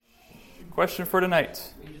Question for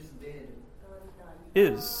tonight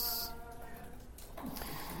is,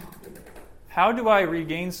 how do I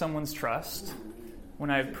regain someone's trust when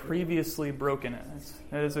I've previously broken it?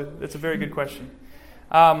 That's a very good question.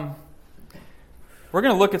 We're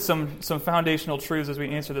going to look at some foundational truths as we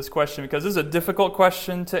answer this question, because this is a difficult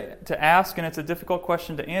question to ask, and it's a difficult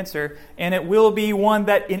question to answer, and it will be one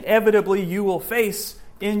that inevitably you will face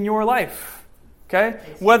in your life. Okay?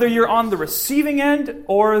 Whether you're on the receiving end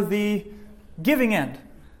or the giving end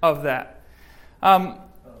of that. On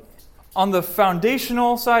the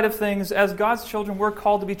foundational side of things, as God's children, we're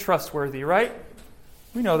called to be trustworthy, right?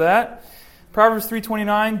 We know that. Proverbs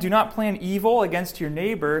 3:29, do not plan evil against your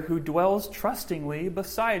neighbor who dwells trustingly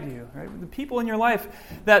beside you. Right? The people in your life,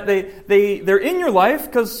 that they're in your life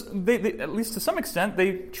because, they, at least to some extent,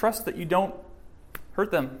 they trust that you don't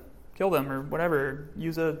hurt them, kill them, or whatever,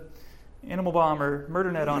 use a animal bomb or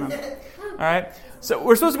murder net on them. All right? So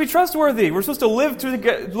we're supposed to be trustworthy. We're supposed to live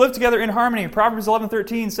together in harmony. Proverbs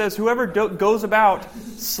 11:13 says, whoever goes about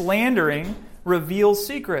slandering reveals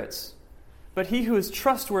secrets. But he who is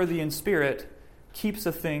trustworthy in spirit keeps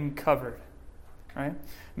a thing covered. Right?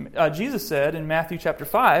 Jesus said in Matthew chapter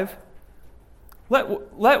 5,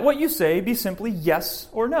 let what you say be simply yes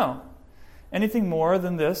or no. Anything more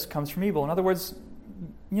than this comes from evil. In other words,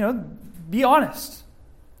 be honest.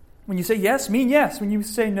 When you say yes, mean yes. When you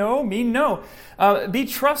say no, mean no. Be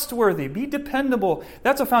trustworthy. Be dependable.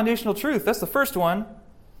 That's a foundational truth. That's the first one.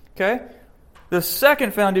 Okay? The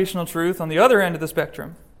second foundational truth on the other end of the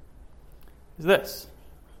spectrum is this.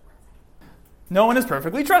 No one is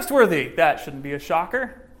perfectly trustworthy. That shouldn't be a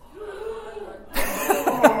shocker.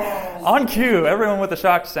 On cue, everyone with a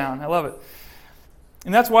shocked sound. I love it.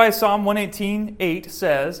 And that's why Psalm 118:8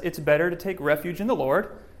 says, it's better to take refuge in the Lord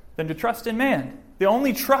than to trust in man. The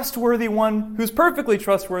only trustworthy one who's perfectly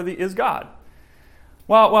trustworthy is God.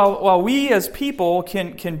 While we as people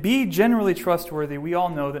can be generally trustworthy, we all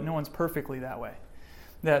know that no one's perfectly that way.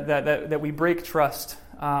 That we break trust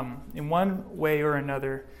in one way or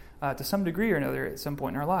another, to some degree or another, at some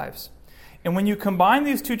point in our lives. And when you combine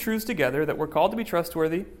these two truths together, that we're called to be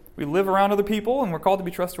trustworthy, we live around other people and we're called to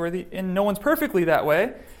be trustworthy, and no one's perfectly that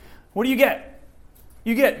way, what do you get?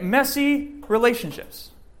 You get messy relationships.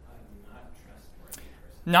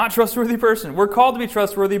 Not trustworthy person. We're called to be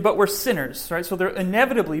trustworthy, but we're sinners, right? So there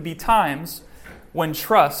inevitably be times when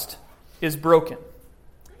trust is broken.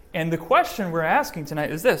 And the question we're asking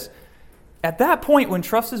tonight is this. At that point when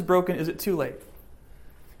trust is broken, is it too late?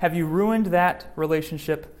 Have you ruined that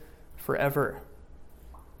relationship forever?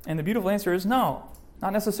 And the beautiful answer is no,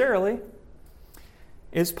 not necessarily.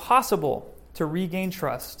 It's possible to regain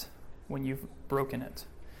trust when you've broken it.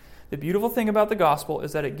 The beautiful thing about the gospel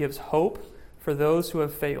is that it gives hope for those who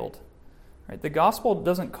have failed. Right? The gospel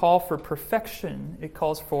doesn't call for perfection, it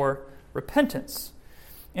calls for repentance.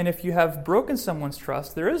 And if you have broken someone's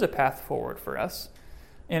trust, there is a path forward for us.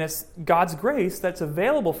 And it's God's grace that's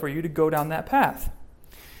available for you to go down that path.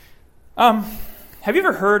 Have you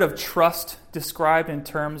ever heard of trust described in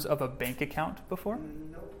terms of a bank account before?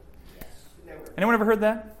 Nope. Yes, never. Anyone ever heard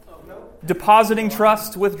that? No. Depositing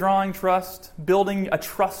trust, withdrawing trust, building a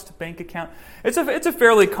trust bank account. It's a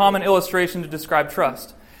fairly common illustration to describe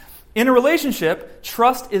trust. In a relationship,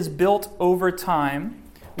 trust is built over time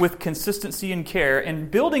with consistency and care.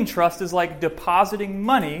 And building trust is like depositing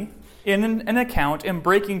money in an account, and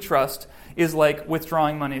breaking trust is like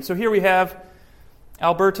withdrawing money. So here we have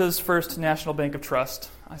Alberta's First National Bank of Trust.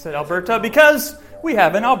 I said Alberta because we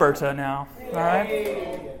have an Alberta now. All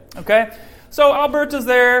right? Okay? So Alberta's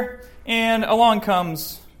there, and along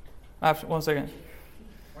comes... one second.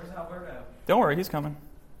 Where's Alberta? Don't worry, he's coming.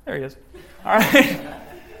 There he is. All right.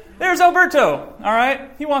 There's Alberto. All right?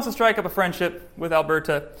 He wants to strike up a friendship with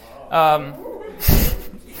Alberta. All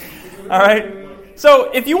right?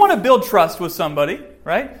 So if you want to build trust with somebody,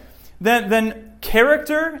 right, then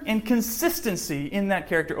character and consistency in that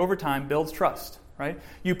character over time builds trust, right?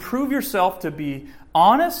 You prove yourself to be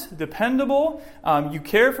honest, dependable, you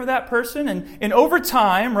care for that person, and over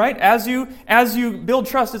time, right, as you build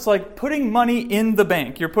trust, it's like putting money in the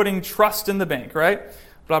bank. You're putting trust in the bank, right?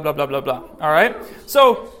 Blah, blah, blah, blah, blah. All right?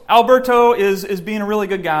 So Alberto is being a really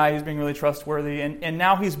good guy. He's being really trustworthy, and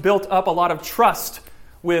now he's built up a lot of trust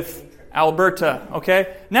with Alberta,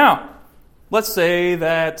 okay? Now, let's say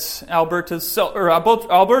that Alberto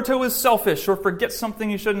is selfish or forgets something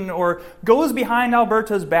he shouldn't, or goes behind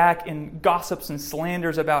Alberta's back and gossips and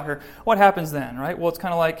slanders about her. What happens then, right? Well, it's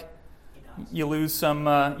kind of like you lose some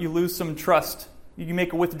trust. You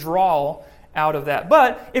make a withdrawal out of that.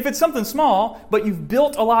 But if it's something small, but you've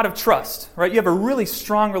built a lot of trust, right? You have a really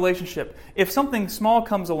strong relationship. If something small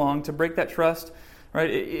comes along to break that trust, right?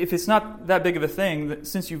 If it's not that big of a thing,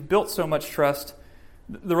 since you've built so much trust,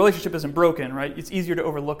 the relationship isn't broken, right? It's easier to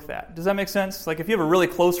overlook that. Does that make sense? Like if you have a really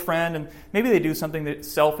close friend and maybe they do something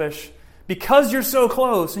that's selfish, because you're so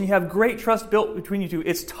close and you have great trust built between you two,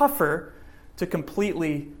 it's tougher to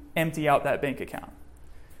completely empty out that bank account,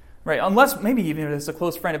 right? Unless maybe even if it's a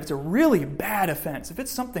close friend, if it's a really bad offense, if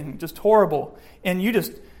it's something just horrible, and you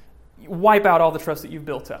just wipe out all the trust that you've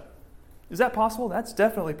built up. Is that possible? That's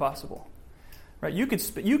definitely possible. Right, you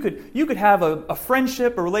could have a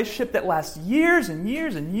friendship, a relationship that lasts years and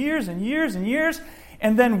years and years and years and years,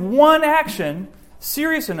 and then one action,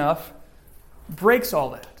 serious enough, breaks all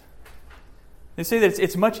that. They say that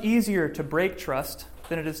it's much easier to break trust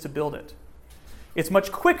than it is to build it. It's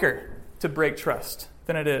much quicker to break trust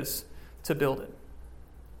than it is to build it.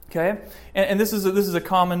 Okay, and this is a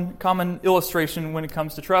common illustration when it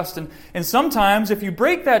comes to trust. And sometimes if you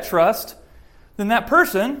break that trust, then that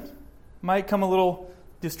person might come a little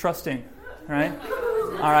distrusting, right?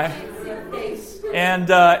 All right.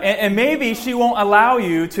 And maybe she won't allow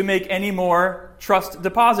you to make any more trust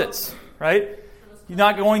deposits, right? She's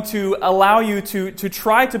not going to allow you to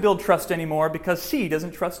try to build trust anymore because she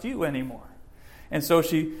doesn't trust you anymore. And so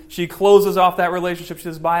she closes off that relationship. She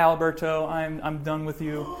says, "Bye, Alberto. I'm done with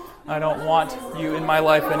you. I don't want you in my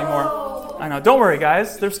life anymore." I know. Don't worry,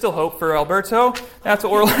 guys. There's still hope for Alberto. That's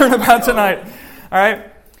what we're learning about tonight. All right?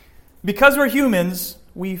 Because we're humans,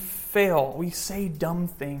 we fail. We say dumb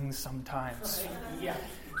things sometimes.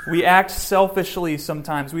 We act selfishly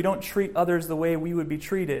sometimes. We don't treat others the way we would be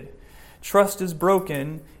treated. Trust is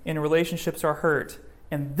broken and relationships are hurt.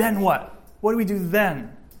 And then what? What do we do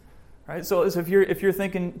then? Right? So if you're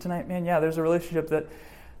thinking tonight, man, yeah, there's a relationship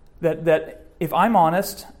that if I'm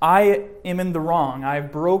honest, I am in the wrong.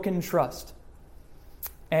 I've broken trust.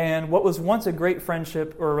 And what was once a great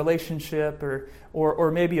friendship or a relationship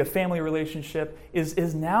or maybe a family relationship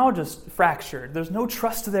is now just fractured. There's no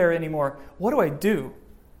trust there anymore. What do I do?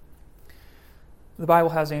 The Bible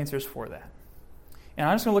has answers for that. And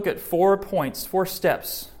I'm just going to look at 4 points, 4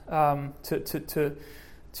 steps to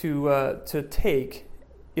take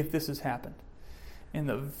if this has happened. And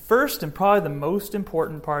the first and probably the most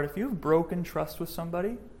important part, if you've broken trust with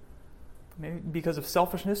somebody, maybe because of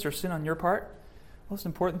selfishness or sin on your part, the most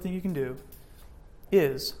important thing you can do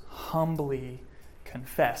is humbly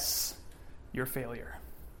confess your failure.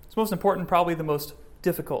 It's most important, probably the most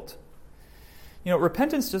difficult. You know,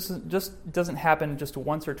 repentance just doesn't happen just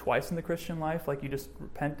once or twice in the Christian life, like you just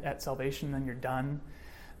repent at salvation and then you're done.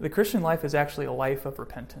 The Christian life is actually a life of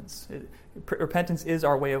repentance. Repentance is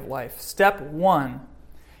our way of life. Step 1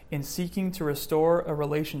 in seeking to restore a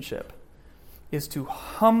relationship is to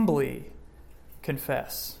humbly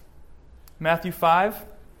confess. Matthew 5,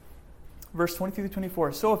 verse 23 to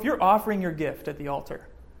 24. So if you're offering your gift at the altar,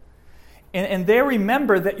 and there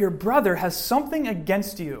remember that your brother has something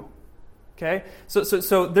against you, okay?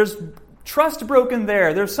 So there's trust broken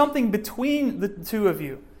there. There's something between the two of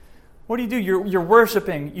you. What do? You're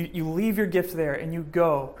worshiping. You leave your gift there, and you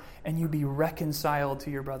go, and you be reconciled to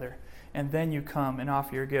your brother. And then you come and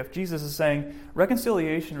offer your gift. Jesus is saying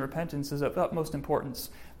reconciliation and repentance is of utmost importance.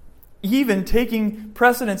 Even taking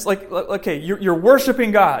precedence, like okay, you're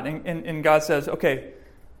worshiping God, and God says, okay,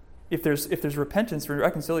 if there's repentance or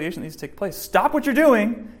reconciliation that needs to take place, stop what you're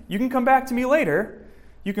doing. You can come back to me later.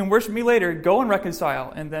 You can worship me later. Go and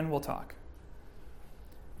reconcile, and then we'll talk.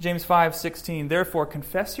 James 5:16. Therefore,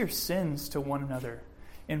 confess your sins to one another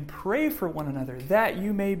and pray for one another that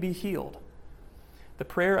you may be healed. The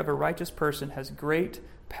prayer of a righteous person has great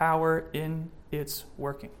power in its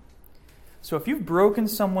working. So if you've broken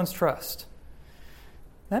someone's trust,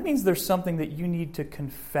 that means there's something that you need to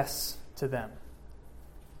confess to them.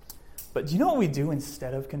 But do you know what we do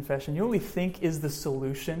instead of confession? You know what we think is the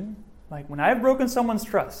solution? Like when I've broken someone's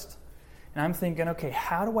trust, and I'm thinking, okay,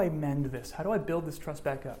 how do I mend this? How do I build this trust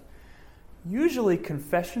back up? Usually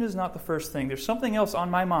confession is not the first thing. There's something else on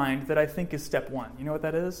my mind that I think is step 1. You know what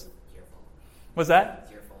that is? It's your fault. What's that?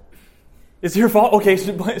 It's your fault. It's your fault? Okay,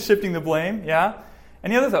 shifting the blame, yeah?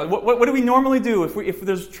 Any other thought? What do we normally do if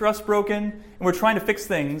there's trust broken and we're trying to fix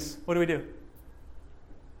things? What do? Usually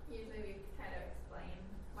we try to explain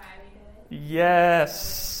why we did it.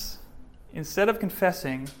 Yes. Instead of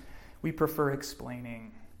confessing, we prefer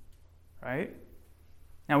explaining, right?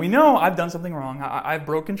 Now we know I've done something wrong. I've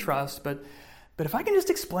broken trust, but if I can just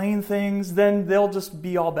explain things, then they'll just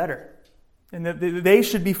be all better. And they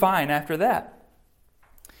should be fine after that,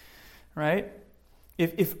 right?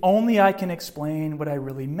 If only I can explain what I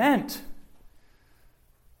really meant.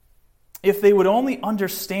 if they would only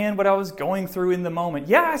understand what I was going through in the moment.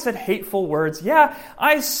 Yeah, I said hateful words. Yeah,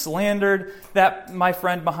 I slandered my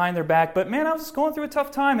friend behind their back. But man, I was just going through a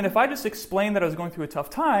tough time. And if I just explain that I was going through a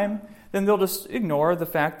tough time, then they'll just ignore the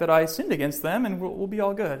fact that I sinned against them and we'll be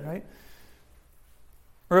all good, right?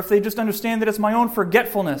 Or if they just understand that it's my own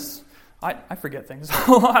forgetfulness. I forget things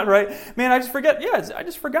a lot, right? Man, I just forget. Yeah, I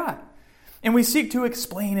just forgot. And we seek to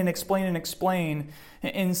explain and explain and explain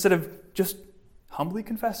instead of just humbly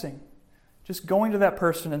confessing. Just going to that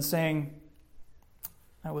person and saying,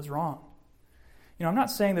 I was wrong. I'm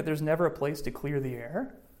not saying that there's never a place to clear the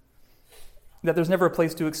air, that there's never a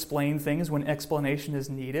place to explain things when explanation is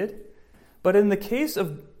needed. But in the case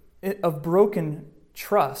of broken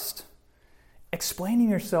trust, explaining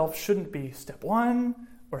yourself shouldn't be step 1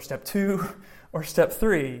 or step 2 or step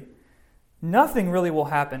 3. Nothing really will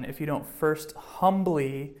happen if you don't first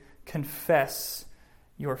humbly confess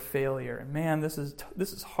your failure. And man, this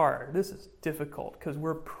is hard. This is difficult because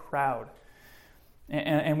we're proud.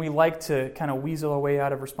 And we like to kind of weasel our way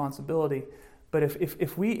out of responsibility. But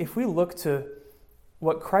if we look to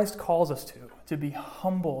what Christ calls us to be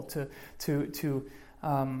humble, to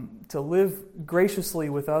live graciously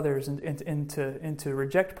with others, and to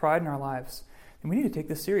reject pride in our lives, then we need to take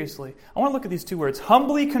this seriously. I want to look at these two words,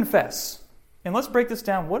 humbly confess. And let's break this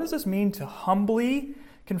down. What does this mean to humbly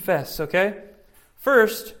confess, okay?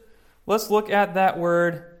 First, let's look at that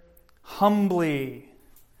word humbly.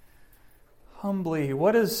 Humbly.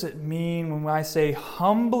 What does it mean when I say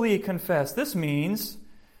humbly confess? This means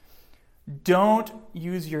don't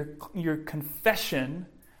use your confession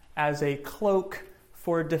as a cloak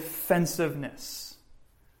for defensiveness.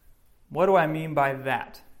 What do I mean by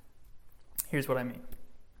that? Here's what I mean.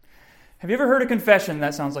 Have you ever heard a confession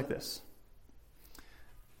that sounds like this?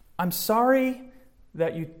 I'm sorry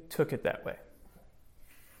that you took it that way.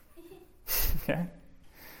 Okay?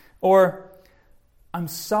 Or, I'm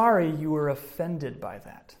sorry you were offended by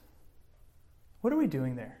that. What are we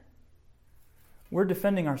doing there? We're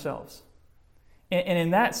defending ourselves. And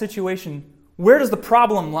in that situation, where does the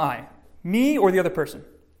problem lie? Me or the other person?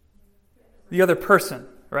 The other person,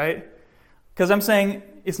 right? Because I'm saying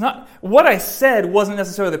it's not, what I said wasn't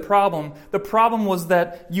necessarily the problem. The problem was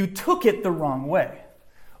that you took it the wrong way.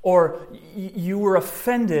 Or you were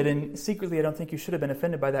offended, and secretly I don't think you should have been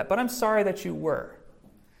offended by that, but I'm sorry that you were.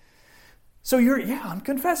 So I'm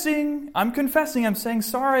confessing, I'm saying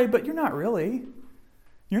sorry, but you're not really.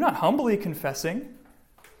 You're not humbly confessing.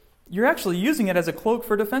 You're actually using it as a cloak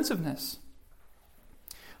for defensiveness.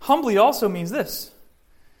 Humbly also means this.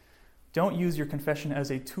 Don't use your confession as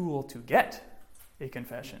a tool to get a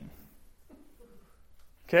confession.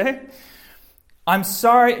 Okay? I'm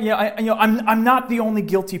sorry, I'm not the only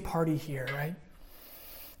guilty party here, right?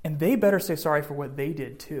 And they better say sorry for what they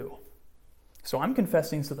did too. So I'm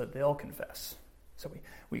confessing so that they'll confess. So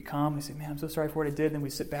we come, we say, man, I'm so sorry for what I did, and then we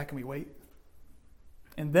sit back and we wait.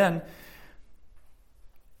 And then,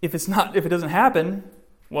 if it doesn't happen,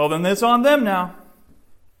 well, then it's on them now.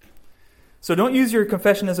 So don't use your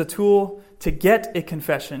confession as a tool to get a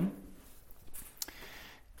confession.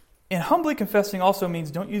 And humbly confessing also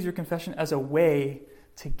means don't use your confession as a way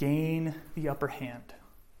to gain the upper hand.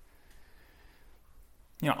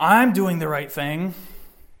 I'm doing the right thing.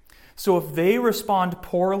 So if they respond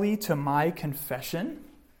poorly to my confession,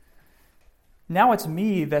 now it's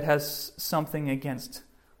me that has something against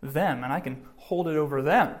them, and I can hold it over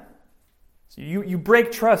them. So you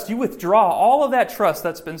break trust. You withdraw all of that trust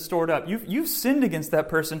that's been stored up. You've sinned against that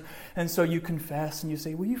person, and so you confess and you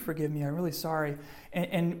say, will you forgive me? I'm really sorry.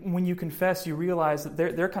 And when you confess, you realize that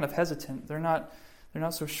they're kind of hesitant. They're not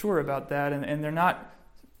so sure about that, and they're not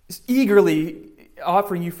eagerly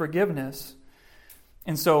offering you forgiveness.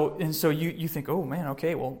 And so you think, oh man,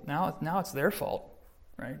 okay, well now it's their fault,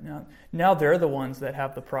 right? Now they're the ones that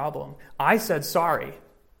have the problem. I said sorry.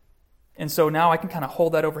 And so now I can kind of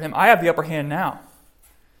hold that over him. I have the upper hand now.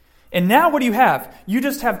 And now what do you have? You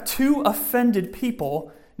just have two offended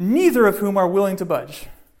people, neither of whom are willing to budge.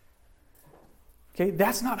 Okay,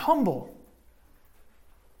 that's not humble.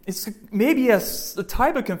 It's maybe a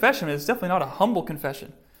type of confession, but it's definitely not a humble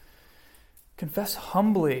confession. Confess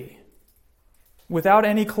humbly, without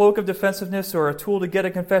any cloak of defensiveness or a tool to get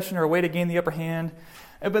a confession or a way to gain the upper hand.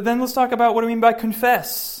 But then let's talk about what do we mean by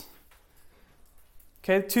confess.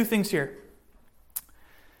 Okay, two things here.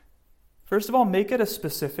 First of all, make it a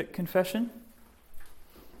specific confession.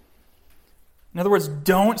 In other words,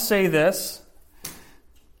 don't say this.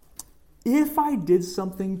 If I did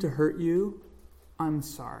something to hurt you, I'm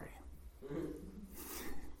sorry.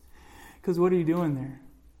 Because what are you doing there?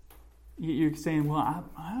 You're saying, well,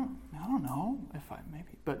 I don't know if I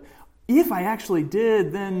maybe. But if I actually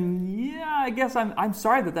did, then yeah, I guess I'm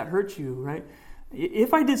sorry that hurt you, right?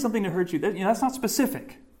 If I did something to hurt you, that's not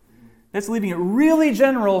specific. That's leaving it really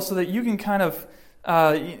general so that you can kind of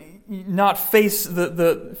not face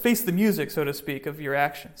the music, so to speak, of your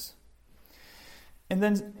actions. And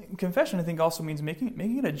then confession, I think, also means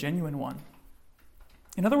making it a genuine one.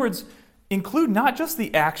 In other words, include not just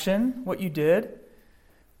the action, what you did,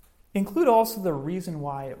 include also the reason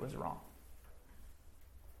why it was wrong.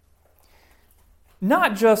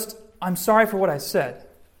 Not just, I'm sorry for what I said,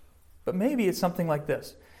 but maybe it's something like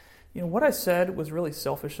this. What I said was really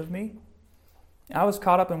selfish of me. I was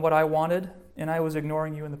caught up in what I wanted, and I was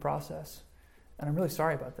ignoring you in the process. And I'm really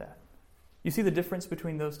sorry about that. You see the difference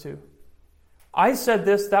between those two? I said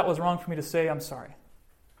this, that was wrong for me to say, I'm sorry.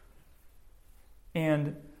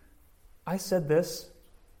 And I said this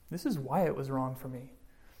is why it was wrong for me.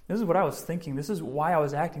 This is what I was thinking. This is why I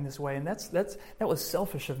was acting this way. And that was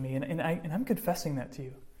selfish of me. And I'm confessing that to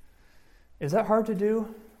you. Is that hard to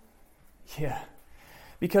do? Yeah.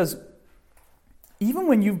 Because even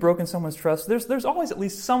when you've broken someone's trust, there's always at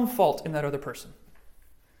least some fault in that other person.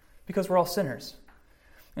 Because we're all sinners.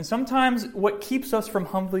 And sometimes what keeps us from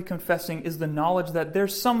humbly confessing is the knowledge that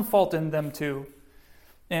there's some fault in them too.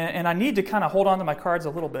 And I need to kind of hold on to my cards a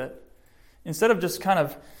little bit. Instead of just kind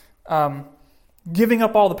of giving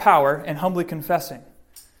up all the power and humbly confessing.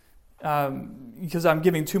 Because I'm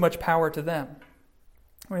giving too much power to them.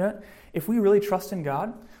 If we really trust in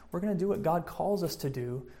God, we're going to do what God calls us to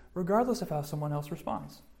do, regardless of how someone else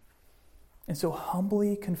responds. And so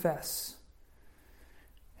humbly confess.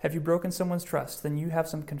 Have you broken someone's trust? Then you have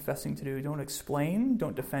some confessing to do. Don't explain.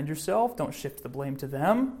 Don't defend yourself. Don't shift the blame to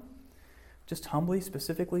them. Just humbly,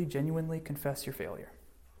 specifically, genuinely confess your failure.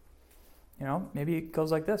 Maybe it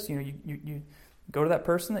goes like this. You go to that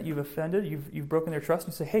person that you've offended. You've broken their trust,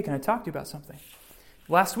 and you say, "Hey, can I talk to you about something?"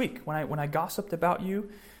 Last week, when I gossiped about you,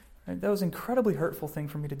 that was an incredibly hurtful thing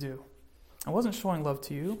for me to do. I wasn't showing love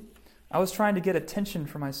to you. I was trying to get attention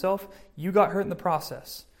for myself. You got hurt in the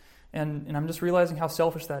process. And I'm just realizing how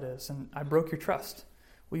selfish that is. And I broke your trust.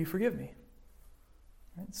 Will you forgive me?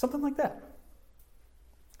 Right? Something like that.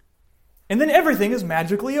 And then everything is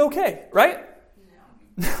magically okay, right?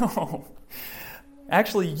 No.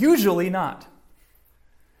 Actually, usually not.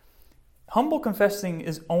 Humble confessing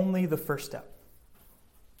is only the first step.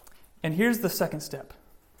 And here's the second step.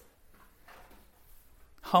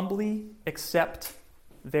 Humbly accept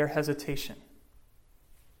their hesitation.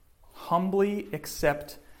 Humbly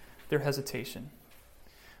accept their hesitation.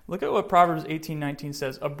 Look at what Proverbs 18:19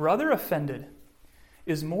 says. A brother offended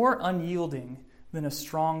is more unyielding than a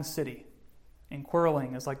strong city, and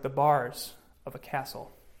quarreling is like the bars of a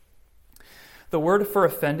castle. The word for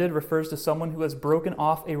offended refers to someone who has broken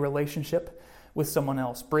off a relationship with someone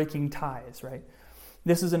else, breaking ties, right?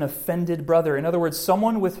 This is an offended brother. In other words,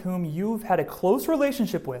 someone with whom you've had a close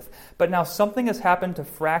relationship with, but now something has happened to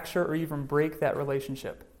fracture or even break that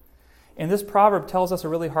relationship. And this proverb tells us a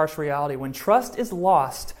really harsh reality. When trust is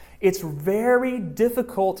lost, it's very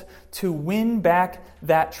difficult to win back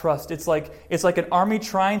that trust. It's like an army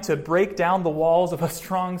trying to break down the walls of a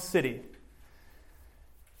strong city.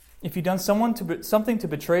 If you've done something to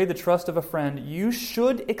betray the trust of a friend, you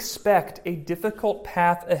should expect a difficult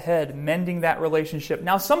path ahead mending that relationship.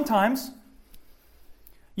 Now, sometimes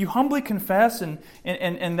you humbly confess and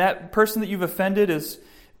that person that you've offended is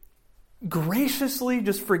graciously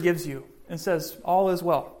just forgives you and says, all is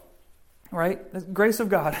well. Right? The grace of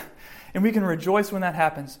God. And we can rejoice when that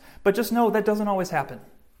happens. But just know that doesn't always happen.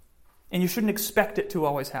 And you shouldn't expect it to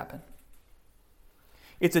always happen.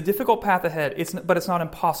 It's a difficult path ahead, but it's not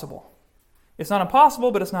impossible. It's not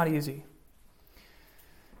impossible, but it's not easy.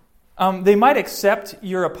 They might accept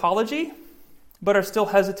your apology, but are still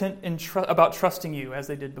hesitant about trusting you as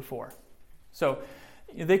they did before. So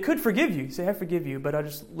they could forgive you. You say, I forgive you, but I'm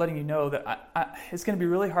just letting you know that it's going to be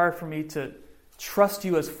really hard for me to trust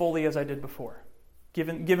you as fully as I did before,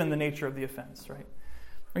 given the nature of the offense, right?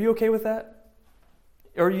 Are you okay with that?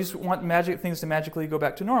 Or you just want things to magically go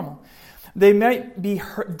back to normal? They might be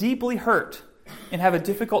deeply hurt and have a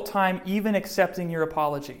difficult time even accepting your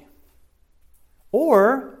apology.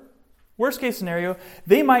 Or, worst case scenario,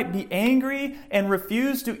 they might be angry and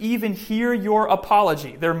refuse to even hear your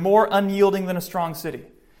apology. They're more unyielding than a strong city.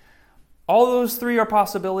 All those three are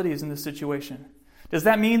possibilities in this situation. Does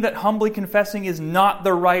that mean that humbly confessing is not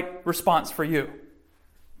the right response for you?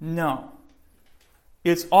 No.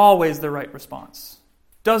 It's always the right response.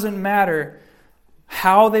 Doesn't matter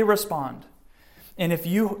how they respond. And if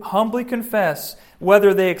you humbly confess,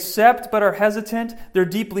 whether they accept but are hesitant, they're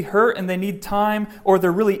deeply hurt and they need time, or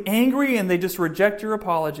they're really angry and they just reject your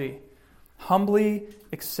apology, humbly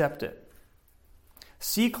accept it.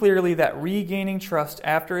 See clearly that regaining trust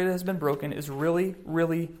after it has been broken is really,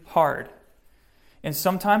 really hard. And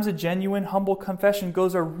sometimes a genuine, humble confession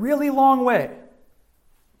goes a really long way.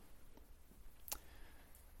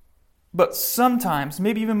 But sometimes,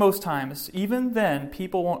 maybe even most times, even then,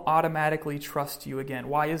 people won't automatically trust you again.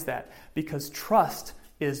 Why is that? Because trust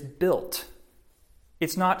is built.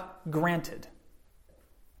 It's not granted.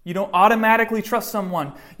 You don't automatically trust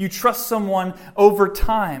someone. You trust someone over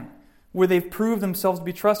time where they've proved themselves to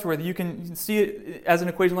be trustworthy. You can see it as an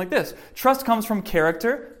equation like this. Trust comes from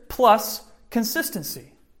character plus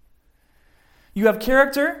consistency. You have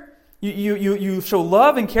character, you show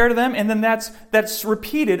love and care to them, and then that's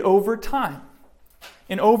repeated over time.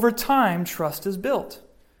 And over time, trust is built.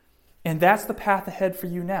 And that's the path ahead for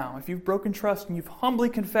you now. If you've broken trust and you've humbly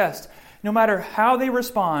confessed, no matter how they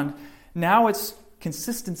respond, now it's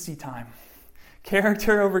consistency time.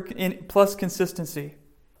 Character plus consistency.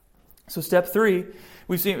 So step 3,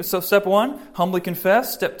 we've seen. So step 1, humbly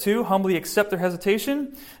confess. Step 2, humbly accept their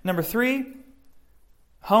hesitation. Number 3,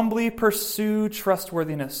 humbly pursue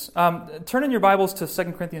trustworthiness. Turn in your Bibles to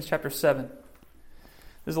 2 Corinthians chapter 7.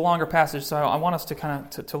 This is a longer passage, so I want us to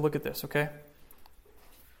kind of to look at this, okay?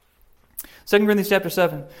 2 Corinthians chapter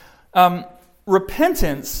 7.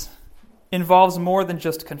 Repentance involves more than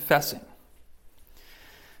just confessing.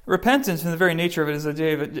 Repentance, in the very nature of it, is a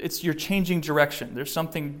day of it's you're changing direction. There's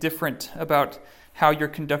something different about how you're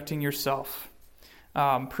conducting yourself,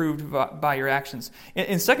 proved by your actions.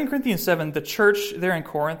 In 2 Corinthians 7, the church there in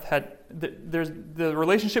Corinth the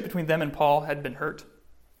relationship between them and Paul had been hurt.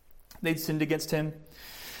 They'd sinned against him,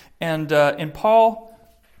 and Paul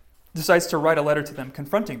decides to write a letter to them,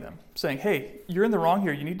 confronting them, saying, "Hey, you're in the wrong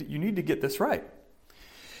here. You need to get this right."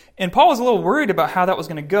 And Paul was a little worried about how that was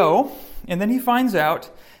going to go, and then he finds out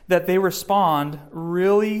that they respond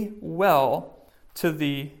really well to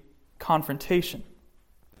the confrontation.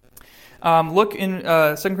 Look in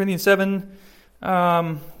 2 Corinthians 7,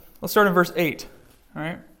 let's start in verse 8. All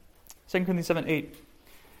right, 2 Corinthians 7, 8.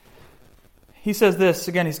 He says this,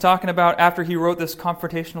 again, he's talking about after he wrote this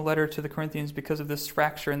confrontational letter to the Corinthians because of this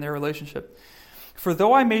fracture in their relationship. "For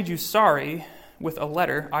though I made you sorry with a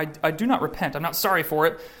letter, I do not repent." I'm not sorry for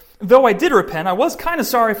it. Though I did repent, I was kind of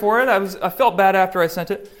sorry for it. I felt bad after I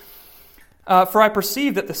sent it. "For I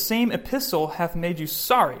perceive that the same epistle hath made you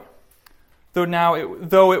sorry,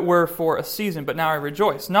 though it were for a season, but now I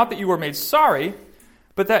rejoice. Not that you were made sorry,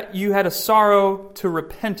 but that you had a sorrow to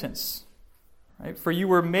repentance. Right? For you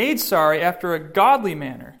were made sorry after a godly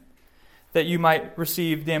manner, that you might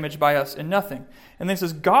receive damage by us in nothing." And then it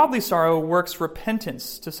says, "Godly sorrow works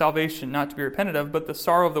repentance to salvation, not to be repented of, but the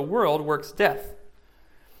sorrow of the world works death."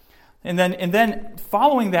 And then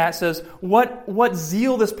following that says, what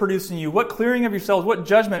zeal this produced in you, what clearing of yourselves, what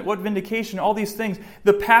judgment, what vindication, all these things.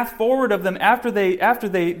 The path forward of them after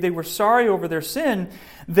they were sorry over their sin,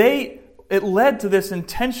 it led to this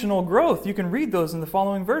intentional growth. You can read those in the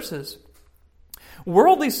following verses.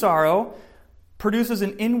 "Worldly sorrow produces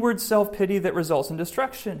an inward self-pity that results in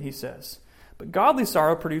destruction," he says. "But godly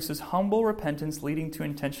sorrow produces humble repentance leading to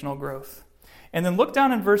intentional growth." And then look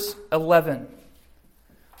down in verse 11.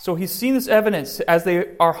 So he's seen this evidence as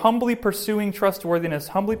they are humbly pursuing trustworthiness,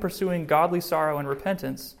 humbly pursuing godly sorrow and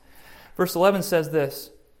repentance. Verse 11 says this,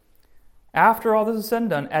 "After all this is said and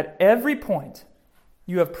done, at every point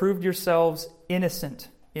you have proved yourselves innocent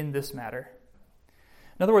in this matter."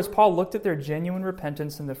 In other words, Paul looked at their genuine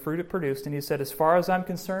repentance and the fruit it produced, and he said, "As far as I'm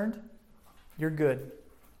concerned, you're good.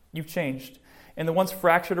 You've changed." And the once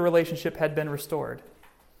fractured relationship had been restored.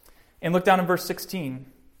 And look down in verse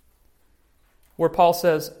 16, where Paul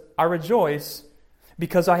says, "I rejoice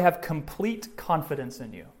because I have complete confidence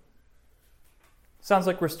in you." Sounds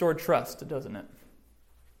like restored trust, doesn't it?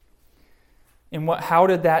 And how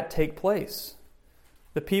did that take place?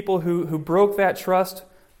 The people who broke that trust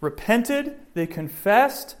repented, they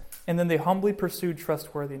confessed, and then they humbly pursued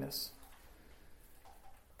trustworthiness.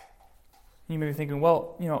 You may be thinking,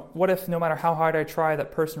 well, what if no matter how hard I try,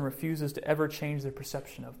 that person refuses to ever change their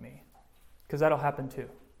perception of me? Because that'll happen too.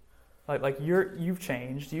 Like you've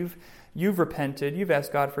changed, you've repented, you've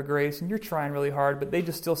asked God for grace, and you're trying really hard, but they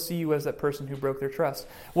just still see you as that person who broke their trust.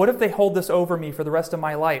 What if they hold this over me for the rest of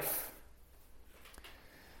my life?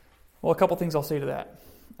 Well, a couple things I'll say to that.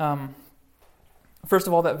 First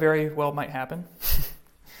of all, that very well might happen.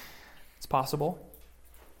 It's possible.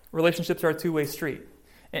 Relationships are a two-way street.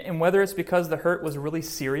 And whether it's because the hurt was really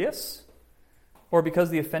serious, or because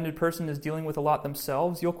the offended person is dealing with a lot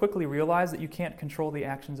themselves, you'll quickly realize that you can't control the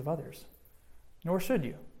actions of others. Nor should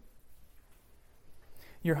you.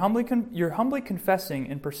 You're humbly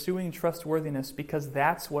confessing and pursuing trustworthiness because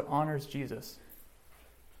that's what honors Jesus.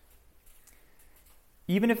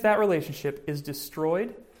 Even if that relationship is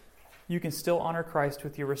destroyed, you can still honor Christ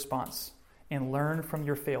with your response and learn from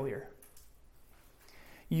your failure.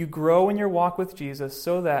 You grow in your walk with Jesus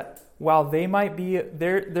so that while there might be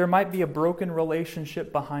a broken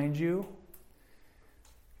relationship behind you,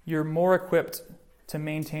 you're more equipped to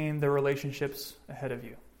maintain the relationships ahead of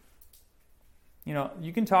you. You know,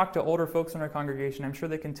 you can talk to older folks in our congregation. I'm sure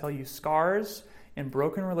they can tell you scars and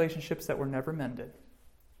broken relationships that were never mended.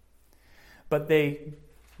 But they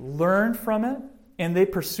learned from it, and they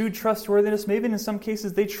pursued trustworthiness. Maybe in some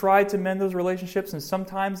cases they tried to mend those relationships, and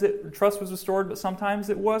sometimes trust was restored, but sometimes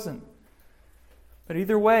it wasn't. But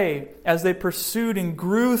either way, as they pursued and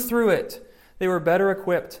grew through it, they were better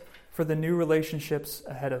equipped for the new relationships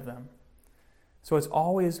ahead of them. So it's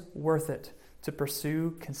always worth it to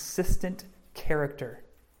pursue consistent character.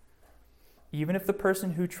 Even if the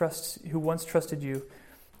person who once trusted you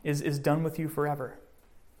is done with you forever.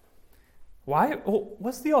 Why? Well,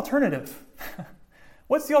 what's the alternative?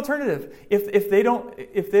 What's the alternative? If they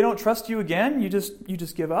don't trust you again, you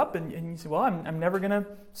just give up and you say, well, I'm never going to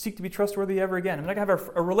seek to be trustworthy ever again. I'm not going to have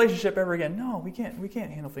a relationship ever again. No, we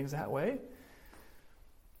can't handle things that way.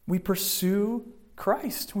 We pursue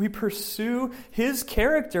Christ. We pursue His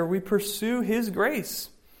character. We pursue His grace.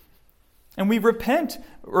 And we repent.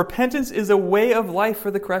 Repentance is a way of life for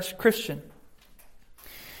the Christian.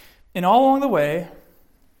 And all along the way,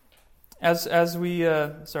 as we,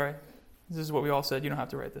 this is what we all said. You don't have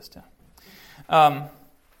to write this down.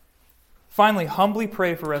 Finally, humbly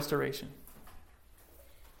pray for restoration.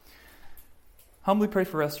 Humbly pray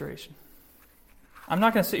for restoration. I'm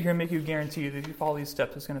not going to sit here and make you guarantee that if you follow these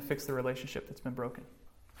steps, it's going to fix the relationship that's been broken.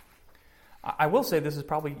 I will say this is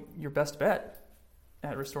probably your best bet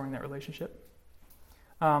at restoring that relationship.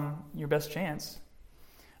 Your best chance.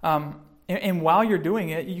 And while you're doing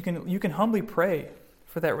it, you can humbly pray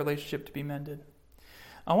for that relationship to be mended.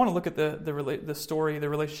 I want to look at the story, the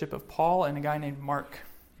relationship of Paul and a guy named Mark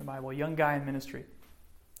in the Bible, a young guy in ministry.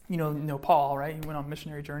 You know Paul, right? He went on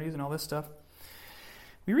missionary journeys and all this stuff.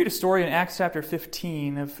 We read a story in Acts chapter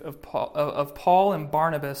 15 of Paul and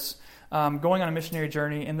Barnabas going on a missionary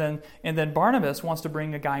journey, and then Barnabas wants to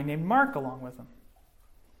bring a guy named Mark along with him.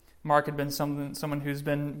 Mark had been someone who's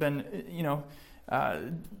been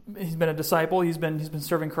he's been a disciple. He's been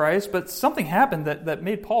serving Christ, but something happened that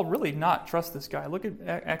made Paul really not trust this guy. Look at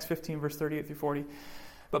Acts 15, verse 38 through 40.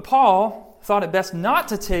 But Paul thought it best not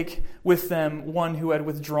to take with them one who had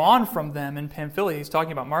withdrawn from them in Pamphylia. He's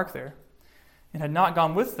talking about Mark there, and had not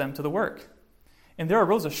gone with them to the work. And there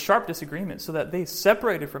arose a sharp disagreement, so that they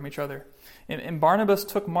separated from each other. And Barnabas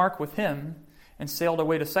took Mark with him and sailed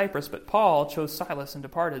away to Cyprus, but Paul chose Silas and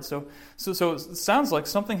departed. So it sounds like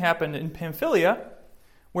something happened in Pamphylia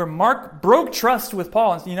where Mark broke trust with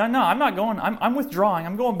Paul and said, no, I'm not going, I'm withdrawing,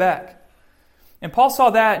 I'm going back. And Paul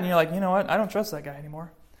saw that, and you're like, you know what, I don't trust that guy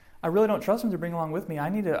anymore. I really don't trust him to bring along with me. I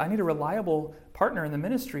need a reliable partner in the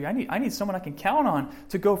ministry. I need someone I can count on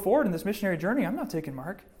to go forward in this missionary journey. I'm not taking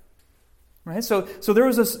Mark. Right? So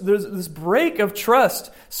there's this break of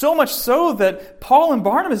trust, so much so that Paul and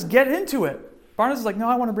Barnabas get into it. Barnabas is like, no,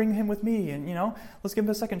 I want to bring him with me, and let's give him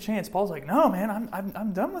a second chance. Paul's like, no, man,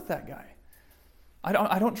 I'm done with that guy.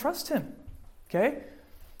 I don't trust him. Okay?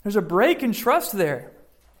 There's a break in trust there.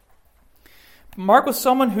 Mark was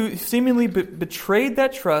someone who seemingly betrayed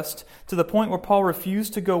that trust to the point where Paul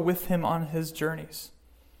refused to go with him on his journeys.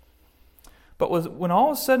 But when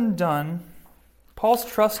all was said and done, Paul's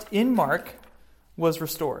trust in Mark was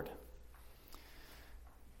restored.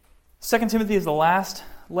 2 Timothy is the last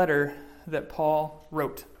letter that Paul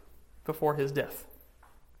wrote before his death.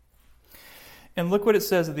 And look what it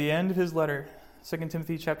says at the end of his letter, 2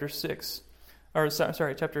 Timothy chapter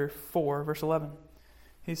 4, verse 11.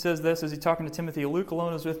 He says this as he's talking to Timothy, Luke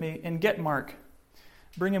alone is with me, and get Mark,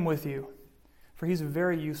 bring him with you, for he's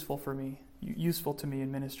very useful to me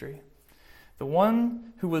in ministry. The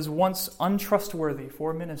one who was once untrustworthy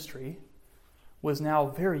for ministry was now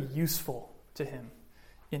very useful to him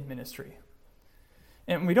in ministry.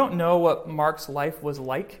 And we don't know what Mark's life was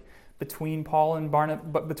like between the Paul and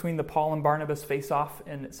Barnabas face-off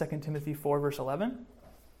in 2 Timothy 4, verse 11.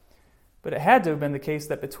 But it had to have been the case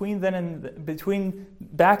that between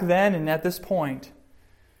back then and at this point,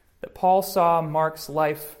 that Paul saw Mark's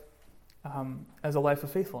life as a life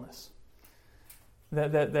of faithfulness.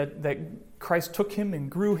 That Christ took him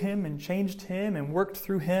and grew him and changed him and worked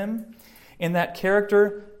through him. In that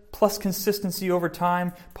character plus consistency over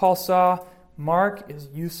time, Paul saw Mark is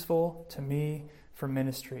useful to me for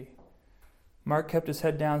ministry. Mark kept his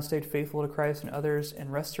head down, stayed faithful to Christ and others,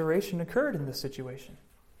 and restoration occurred in this situation.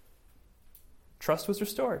 Trust was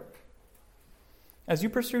restored. As you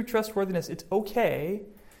pursue trustworthiness, it's okay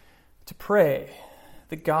to pray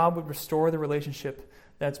that God would restore the relationship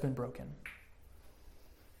that's been broken.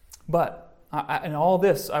 But in all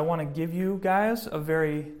this, I want to give you guys a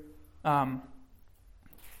very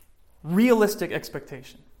realistic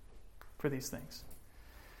expectation for these things.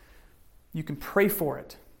 You can pray for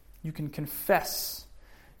it. You can confess.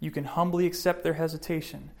 You can humbly accept their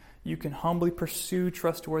hesitation. You can humbly pursue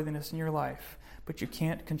trustworthiness in your life, but you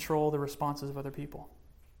can't control the responses of other people.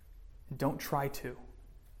 Don't try to.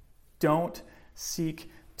 Don't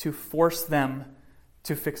seek to force them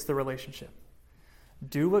to fix the relationship.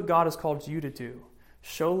 Do what God has called you to do.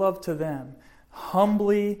 Show love to them.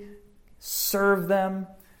 Humbly serve them.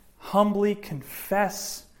 Humbly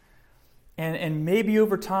confess. And maybe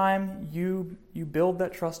over time you build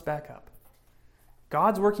that trust back up.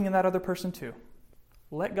 God's working in that other person too.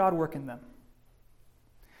 Let God work in them.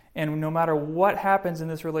 And no matter what happens in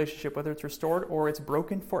this relationship, whether it's restored or it's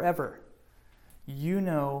broken forever, you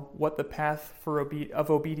know what the path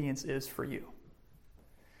of obedience is for you.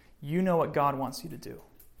 You know what God wants you to do.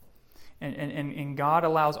 And God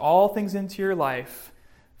allows all things into your life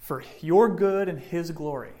for your good and His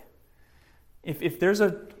glory. If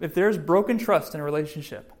there's broken trust in a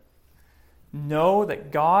relationship, know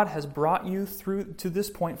that God has brought you through to this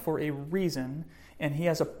point for a reason, and He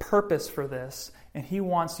has a purpose for this, and He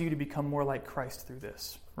wants you to become more like Christ through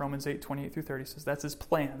this. Romans 8:28-30 says that's His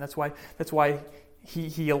plan. That's why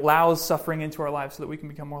He allows suffering into our lives so that we can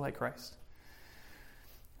become more like Christ.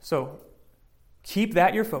 So keep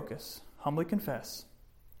that your focus. Humbly confess,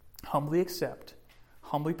 humbly accept,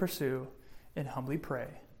 humbly pursue, and humbly pray.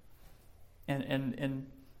 And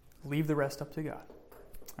leave the rest up to God.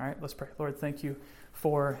 All right, let's pray. Lord, thank you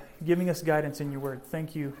for giving us guidance in your word.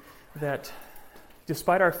 Thank you that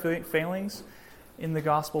despite our failings in the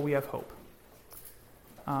gospel, we have hope.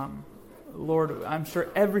 Lord, I'm sure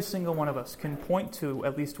every single one of us can point to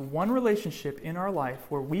at least one relationship in our life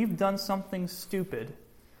where we've done something stupid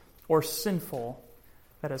or sinful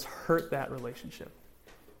that has hurt that relationship.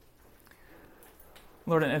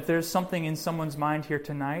 Lord, and if there's something in someone's mind here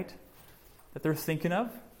tonight that they're thinking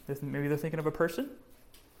of, maybe they're thinking of a person,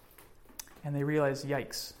 and they realize,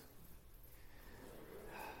 yikes,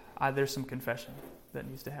 there's some confession that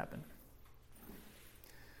needs to happen.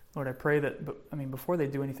 Lord, I pray that, before they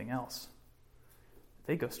do anything else,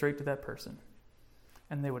 they go straight to that person,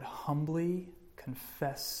 and they would humbly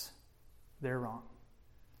confess their wrong.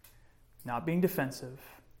 Not being defensive,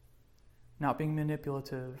 not being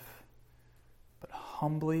manipulative, but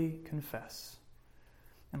humbly confess.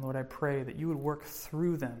 And Lord, I pray that you would work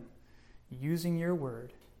through them, using your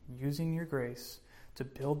word, using your grace, to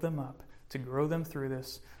build them up, to grow them through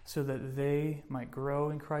this, so that they might grow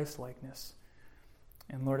in Christ's likeness.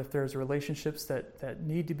 And Lord, if there's relationships that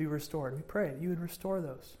need to be restored, we pray that you would restore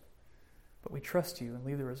those. But we trust you and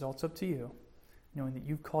leave the results up to you, knowing that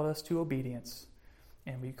you've called us to obedience,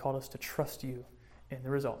 and we called us to trust you in the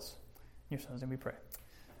results. In your Son's name we pray.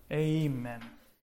 Amen.